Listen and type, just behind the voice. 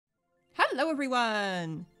Hello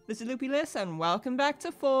everyone! This is Loopy and welcome back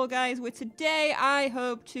to Fall Guys, where today I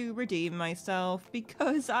hope to redeem myself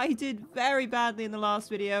because I did very badly in the last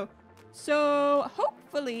video. So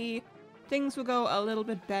hopefully things will go a little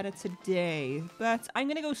bit better today. But I'm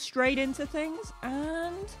gonna go straight into things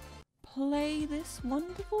and play this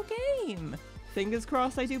wonderful game. Fingers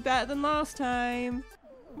crossed I do better than last time.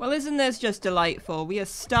 Well, isn't this just delightful? We are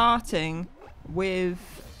starting with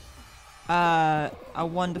a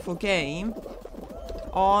wonderful game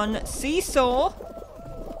on Seesaw.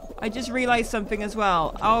 I just realized something as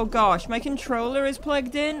well. Oh gosh, my controller is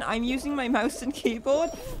plugged in. I'm using my mouse and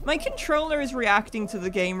keyboard. My controller is reacting to the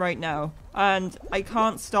game right now, and I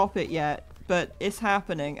can't stop it yet, but it's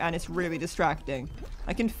happening, and it's really distracting.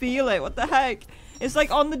 I can feel it. What the heck? It's like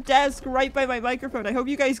on the desk right by my microphone. I hope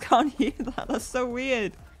you guys can't hear that. That's so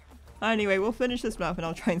weird. Anyway, we'll finish this map and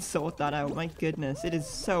I'll try and sort that out. My goodness, it is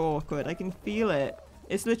so awkward. I can feel it.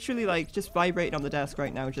 It's literally like just vibrating on the desk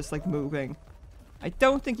right now, just like moving. I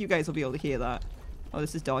don't think you guys will be able to hear that. Oh,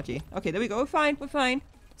 this is dodgy. Okay, there we go. We're fine. We're fine.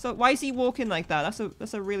 So why is he walking like that?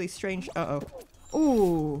 That's a really strange... Uh-oh.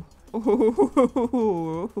 Ooh.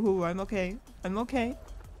 Ooh. I'm okay. I'm okay.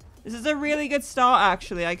 This is a really good start,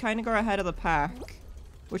 actually. I kind of go ahead of the pack,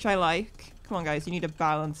 which I like. Come on, guys. You need to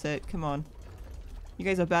balance it. Come on. You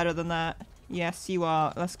guys are better than that. Yes, you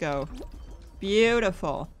are. Let's go.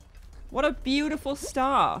 Beautiful. What a beautiful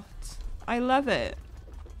start. I love it.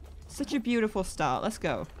 Such a beautiful start. Let's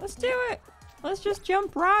go. Let's do it. Let's just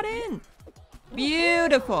jump right in.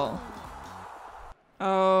 Beautiful.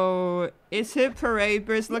 Oh, it's Hit Parade,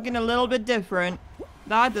 but it's looking a little bit different.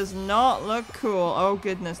 That does not look cool. Oh,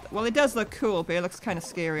 goodness. Well, it does look cool, but it looks kind of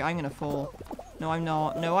scary. I'm going to fall. No, I'm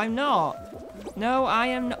not. No, I'm not. No, I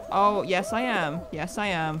am not. Oh, yes, I am. Yes, I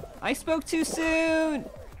am. I spoke too soon.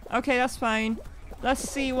 Okay, that's fine. Let's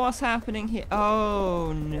see what's happening here.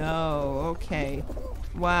 Oh, no. Okay.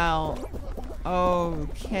 Well.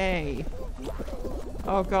 Okay.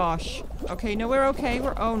 Oh, gosh. Okay, no, we're okay.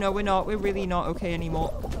 Oh, no, we're not. We're really not okay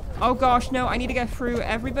anymore. Oh, gosh, no. I need to get through.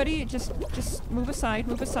 Everybody, just move aside.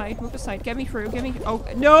 Move aside. Move aside. Get me through. Get me... Oh,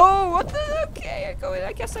 no. What the... Okay,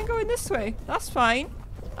 I guess I'm going this way. That's fine.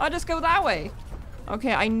 I'll just go that way.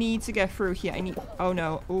 Okay, I need to get through here. Oh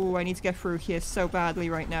no. Ooh, I need to get through here so badly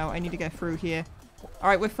right now. I need to get through here.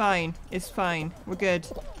 Alright, we're fine. It's fine. We're good.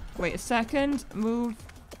 Wait a second. Move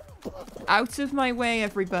out of my way,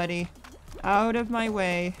 everybody. Out of my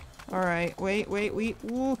way. Alright, wait.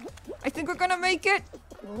 Ooh. I think we're gonna make it.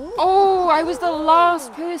 Oh, I was the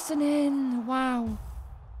last person in. Wow.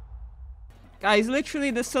 Guys,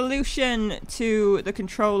 literally the solution to the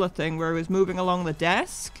controller thing where it was moving along the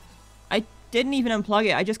desk, I didn't even unplug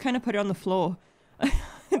it. I just kind of put it on the floor.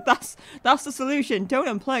 That's the solution. Don't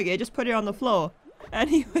unplug it. Just put it on the floor.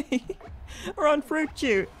 Anyway, we're on Fruit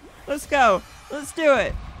Shoot. Let's go. Let's do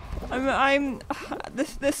it.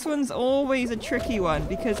 This one's always a tricky one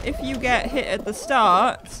because if you get hit at the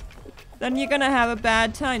start, then you're gonna have a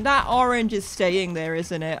bad time. That orange is staying there,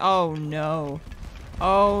 isn't it? Oh no.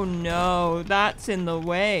 Oh no, that's in the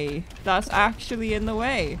way. That's actually in the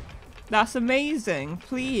way. That's amazing.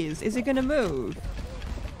 Please, is it gonna move?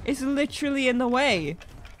 It's literally in the way.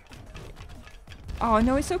 Oh,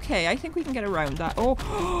 no, it's okay. I think we can get around that. Oh,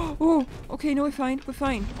 oh, okay, no, we're fine. We're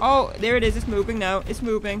fine. Oh, there it is. It's moving now. It's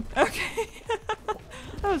moving. Okay.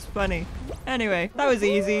 That was funny. Anyway, that was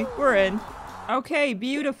easy. We're in. Okay,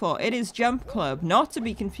 beautiful. It is Jump Club, not to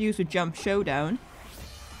be confused with Jump Showdown,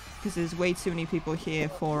 because there's way too many people here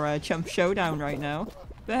for Jump Showdown right now.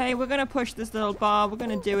 But hey, we're gonna push this little bar. We're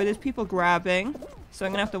gonna do it. There's people grabbing, so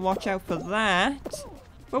I'm gonna have to watch out for that.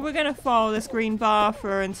 But we're gonna follow this green bar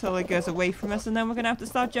until it goes away from us, and then we're gonna have to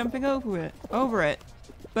start jumping over it.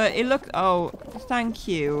 But it looked... Oh, thank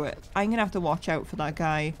you. I'm gonna have to watch out for that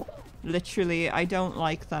guy. Literally, I don't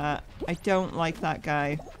like that. I don't like that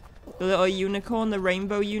guy. The little unicorn, the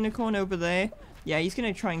rainbow unicorn over there. Yeah, he's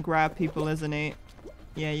gonna try and grab people, isn't he?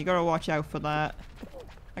 Yeah, you gotta watch out for that.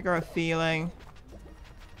 I got a feeling.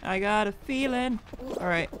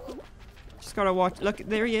 Alright. Just gotta watch. Look,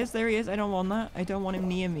 there he is. I don't want that. I don't want him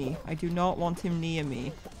near me. I do not want him near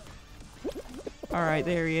me. Alright,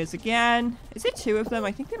 there he is again. Is it two of them?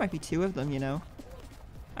 I think there might be two of them, you know.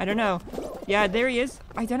 I don't know. Yeah, there he is.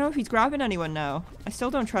 I don't know if he's grabbing anyone now. I still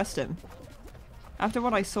don't trust him. After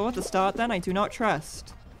what I saw at the start then, I do not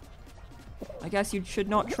trust. I guess you should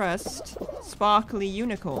not trust sparkly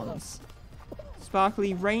unicorns.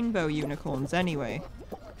 Sparkly rainbow unicorns, anyway.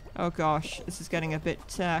 Oh gosh, this is getting a bit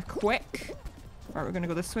quick. Alright, we're gonna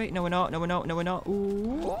go this way. No, we're not. No, we're not. No, we're not.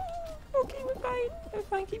 Ooh. Okay, we're fine. We're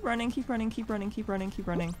fine. Keep running. Keep running. Keep running. Keep running. Keep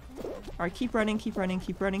running. Alright, keep running. Keep running.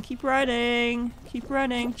 Keep running. Keep running. Keep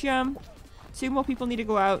running. Jump. 2 more people need to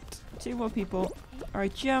go out. 2 more people.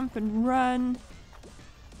 Alright, jump and run.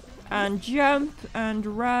 And jump and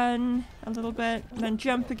run a little bit. And then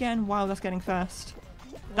jump again. Wow, that's getting fast.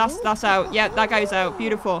 That's out. Yeah, that guy's out.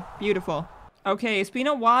 Beautiful. Beautiful. Okay, it's been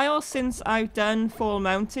a while since I've done Fall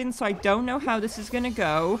Mountain, so I don't know how this is gonna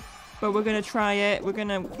go. But we're gonna try it. We're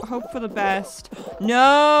gonna hope for the best.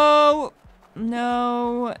 No!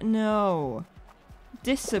 No, no.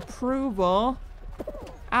 Disapproval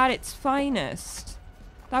at its finest.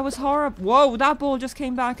 That was horrible. Whoa, that ball just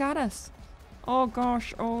came back at us. Oh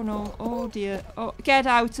gosh, oh no, oh dear. Oh, get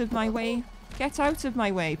out of my way. Get out of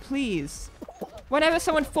my way, please. Whenever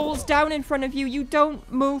someone falls down in front of you, you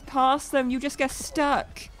don't move past them. You just get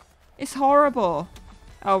stuck. It's horrible.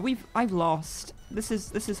 Oh, I've lost. This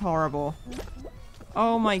is horrible.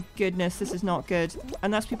 Oh my goodness, this is not good.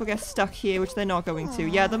 Unless people get stuck here, which they're not going to.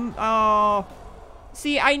 Yeah, oh.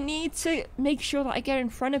 See, I need to make sure that I get in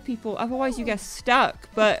front of people. Otherwise, you get stuck.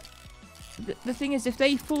 But the thing is, if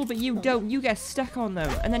they fall but you don't, you get stuck on them.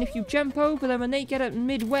 And then if you jump over them and they get up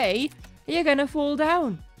midway, you're gonna fall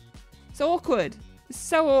down. It's awkward. It's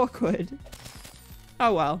so awkward.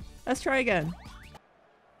 Oh well. Let's try again.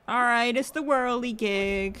 Alright, it's the whirly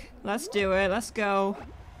gig. Let's do it. Let's go.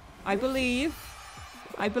 I believe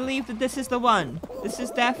that this is the one. This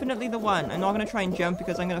is definitely the one. I'm not going to try and jump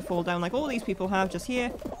because I'm going to fall down like all these people have just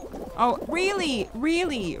here. Oh, really?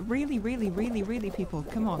 Really? Really, really, really, really, people?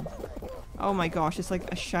 Come on. Oh my gosh, it's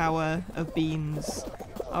like a shower of beans.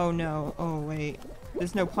 Oh no. Oh wait.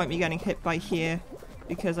 There's no point me getting hit by here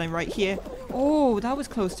because I'm right here. Oh, that was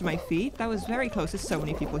close to my feet. That was very close. There's so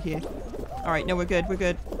many people here. Alright, no, we're good. We're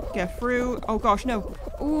good. Get through. Oh gosh, no.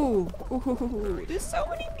 Ooh. Ooh. There's so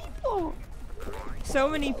many people. So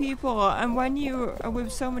many people. And when you are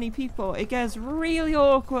with so many people, it gets really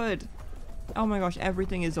awkward. Oh my gosh,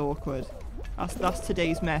 everything is awkward. That's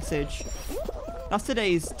today's message. That's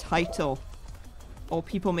today's title. Or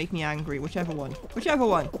people make me angry. Whichever one. Whichever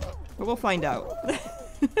one. But we'll find out.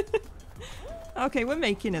 Okay, we're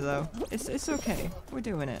making it though. It's okay. We're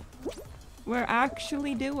doing it. We're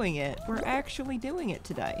actually doing it. We're actually doing it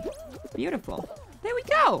today. Beautiful. There we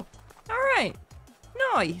go. All right.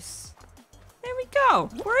 Nice. There we go.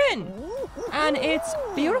 We're in. And it's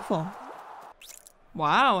beautiful.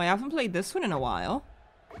 Wow, I haven't played this one in a while.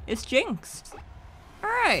 It's jinxed. All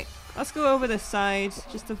right. Let's go over this side.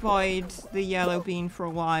 Just avoid the yellow bean for a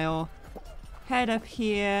while. Head up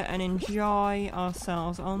here and enjoy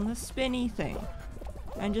ourselves on the spinny thing.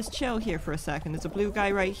 And just chill here for a second. There's a blue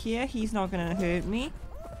guy right here. He's not gonna hurt me.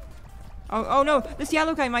 Oh no, this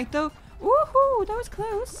yellow guy might though. Woohoo, that was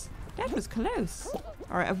close. That was close.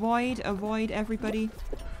 Alright, avoid everybody.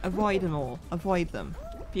 Avoid them all. Avoid them.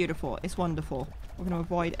 Beautiful. It's wonderful. We're gonna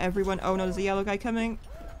avoid everyone. Oh no, there's a yellow guy coming.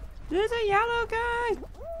 There's a yellow guy.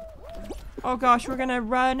 Oh gosh, we're gonna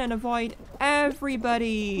run and avoid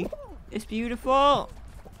everybody. It's beautiful.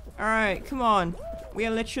 Alright, come on. We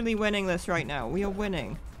are literally winning this right now. We are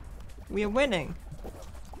winning. We are winning.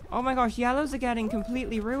 Oh my gosh, yellows are getting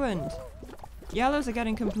completely ruined. Yellows are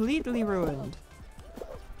getting completely ruined.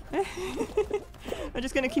 I'm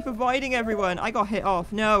just gonna keep avoiding everyone. I got hit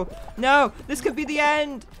off. No. No! This could be the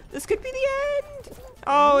end! This could be the end!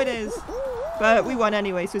 Oh, it is. But we won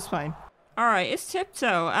anyway, so it's fine. Alright, it's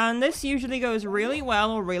Tiptoe. And this usually goes really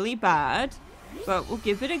well or really bad. But we'll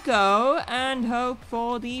give it a go and hope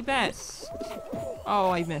for the best.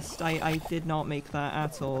 Oh, I missed. I did not make that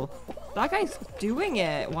at all. That guy's doing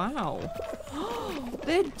it. Wow.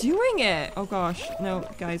 They're doing it. Oh gosh. No,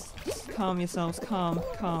 guys. Just calm yourselves. Calm.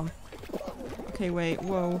 Okay, wait.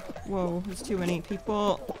 Whoa. There's too many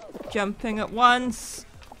people jumping at once.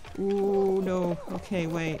 Ooh, no. Okay,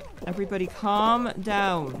 wait. Everybody calm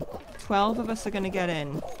down. 12 of us are gonna get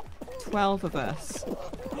in. 12 of us.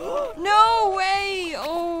 No way!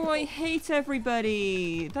 Oh, I hate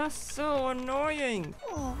everybody. That's so annoying.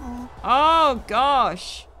 Oh,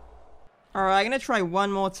 gosh. Alright, I'm gonna try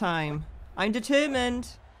one more time. I'm determined.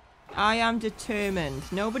 I am determined.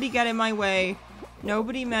 Nobody get in my way.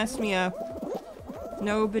 Nobody mess me up.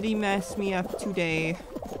 Nobody mess me up today.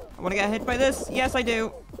 I want to get hit by this? Yes, I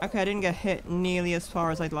do. Okay, I didn't get hit nearly as far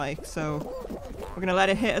as I'd like, so we're gonna let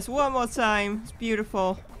it hit us one more time. It's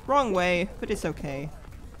beautiful. Wrong way, but it's okay.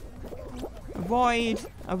 Avoid,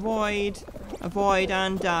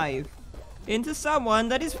 and dive. Into someone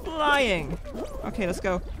that is flying. Okay, let's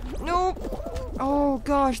go. Nope. Oh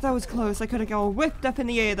gosh, that was close. I could have got whipped up in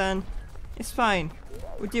the air then. It's fine.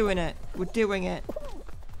 We're doing it. We're doing it.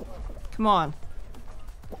 Come on.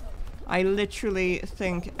 I literally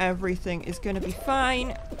think everything is gonna be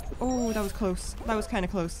fine. Oh, that was close. That was kind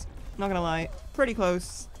of close. Not gonna lie. Pretty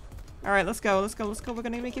close. All right, let's go. Let's go. Let's go. We're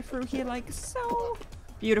going to make it through here like so.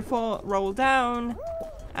 Beautiful. Roll down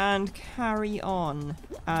and carry on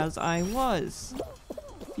as I was.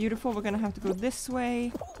 Beautiful. We're going to have to go this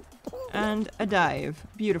way and a dive.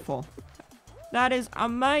 Beautiful. That is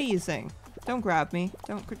amazing. Don't grab me.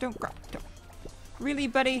 Don't. Really,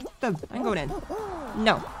 buddy? I'm going in.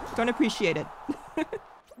 No. Don't appreciate it.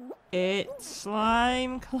 It's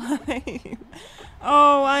slime climb.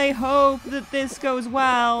 Oh, I hope that this goes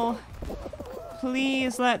well.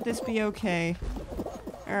 Please let this be okay.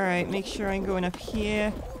 Alright, make sure I'm going up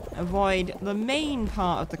here. Avoid the main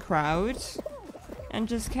part of the crowd. And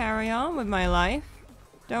just carry on with my life.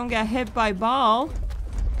 Don't get hit by ball.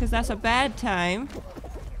 Because that's a bad time.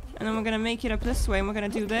 And then we're going to make it up this way. And we're going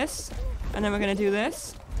to do this. And then we're going to do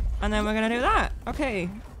this. And then we're going to do that. Okay.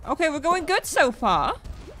 Okay, we're going good so far.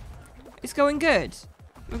 It's going good.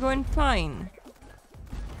 We're going fine.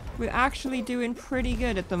 We're actually doing pretty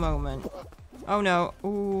good at the moment. Oh no.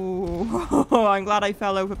 Ooh. I'm glad I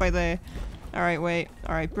fell over by there. Alright, wait.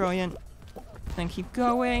 Alright, brilliant. Then keep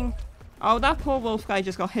going. Oh, that poor wolf guy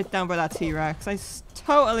just got hit down by that T-Rex. I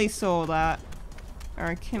totally saw that.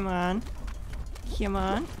 Alright, come on. Come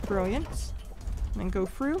on. Brilliant. And then go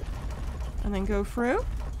through. And then go through.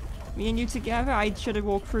 Me and you together. I should have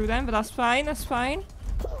walked through them, but that's fine. That's fine.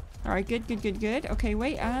 Alright, good, good, good, good. Okay,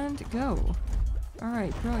 wait, and go.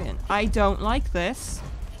 Alright, brilliant. I don't like this.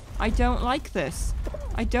 I don't like this.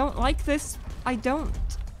 I don't like this. I don't.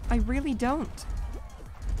 I really don't.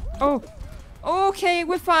 Oh. Okay,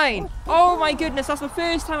 we're fine. Oh my goodness, that's the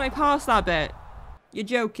first time I passed that bit. You're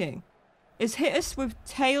joking. It's hit us with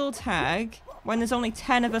tail tag when there's only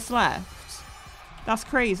 10 of us left. That's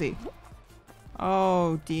crazy.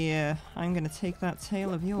 Oh dear. I'm gonna take that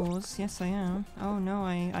tail of yours. Yes, I am. Oh no,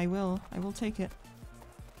 I will. I will take it.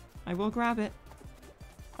 I will grab it.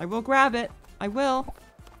 I will grab it. I will.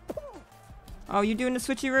 Oh, you doing the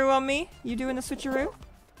switcheroo on me? You doing the switcheroo?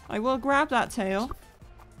 I will grab that tail.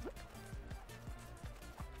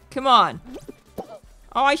 Come on.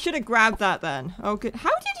 Oh, I should have grabbed that then. Oh, good. How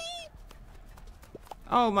did he?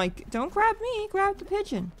 Oh my. Don't grab me. Grab the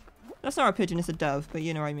pigeon. That's not a pigeon, it's a dove, but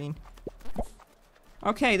you know what I mean.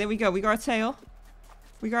 Okay, there we go. We got our tail.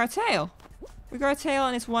 We got our tail. We got our tail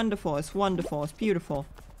and it's wonderful. It's wonderful. It's beautiful.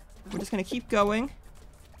 We're just going to keep going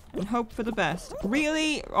and hope for the best.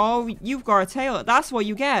 Really? Oh, you've got a tail. That's what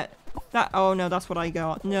you get. That. Oh, no, that's what I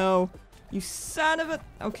got. No. You son of a...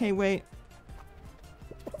 Okay, wait.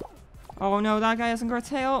 Oh, no, that guy hasn't got a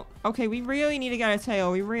tail. Okay, we really need to get a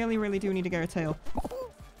tail. We really, really do need to get a tail.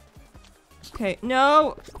 Okay,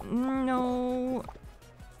 no. No.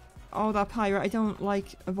 Oh, that pirate. I don't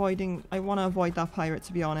like avoiding... I want to avoid that pirate,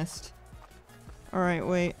 to be honest. Alright,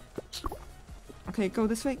 wait. Okay, go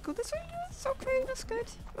this way. Go this way. That's okay. That's good.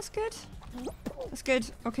 That's good. That's good.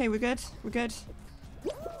 Okay, we're good. We're good.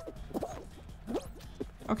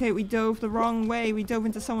 Okay, we dove the wrong way. We dove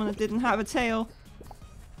into someone that didn't have a tail.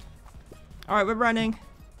 Alright, we're running.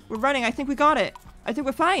 We're running. I think we got it. I think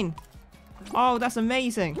we're fine. Oh, that's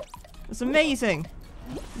amazing. That's amazing.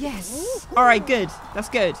 Yes. Alright, good. That's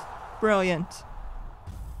good. Brilliant.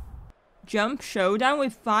 Jump showdown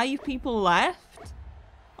with 5 people left?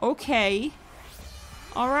 Okay.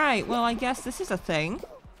 Alright, well I guess this is a thing.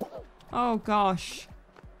 Oh gosh.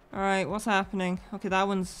 Alright, what's happening? Okay, that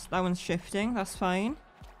one's shifting. That's fine.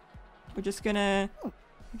 We're just gonna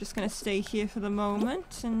stay here for the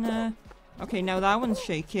moment and okay, now that one's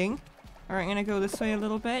shaking. Alright, I'm gonna go this way a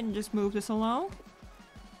little bit and just move this along.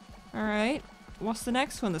 Alright. What's the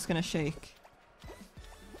next one that's gonna shake?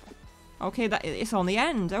 Okay, it's on the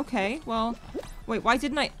end. Okay, well, wait, why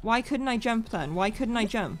couldn't I jump then? Why couldn't I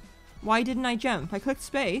jump? Why didn't I jump? I clicked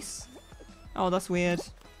space. Oh, that's weird.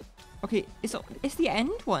 Okay, it's the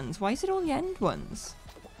end ones. Why is it all the end ones?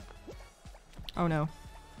 Oh no.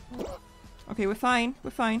 Okay, we're fine.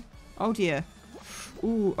 We're fine. Oh dear.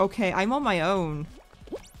 Ooh, okay, I'm on my own.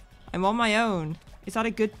 I'm on my own. Is that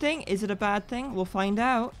a good thing? Is it a bad thing? We'll find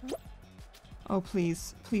out. Oh,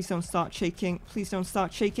 please. Please don't start shaking. Please don't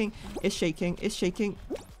start shaking. It's shaking. It's shaking.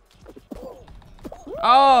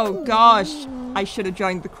 Oh, gosh. I should have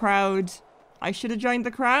joined the crowd. I should have joined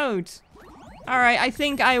the crowd. Alright, I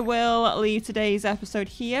think I will leave today's episode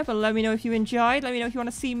here, but let me know if you enjoyed. Let me know if you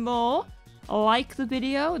want to see more. Like the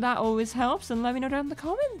video. That always helps. And let me know down in the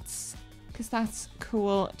comments, because that's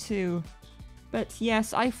cool too. But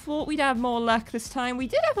yes, I thought we'd have more luck this time. We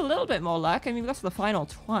did have a little bit more luck. I mean, we got to the final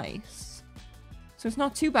twice. So it's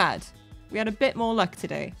not too bad. We had a bit more luck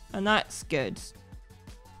today, and that's good.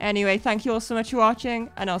 Anyway, thank you all so much for watching,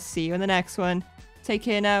 and I'll see you in the next one. Take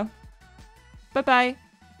care now. Bye-bye.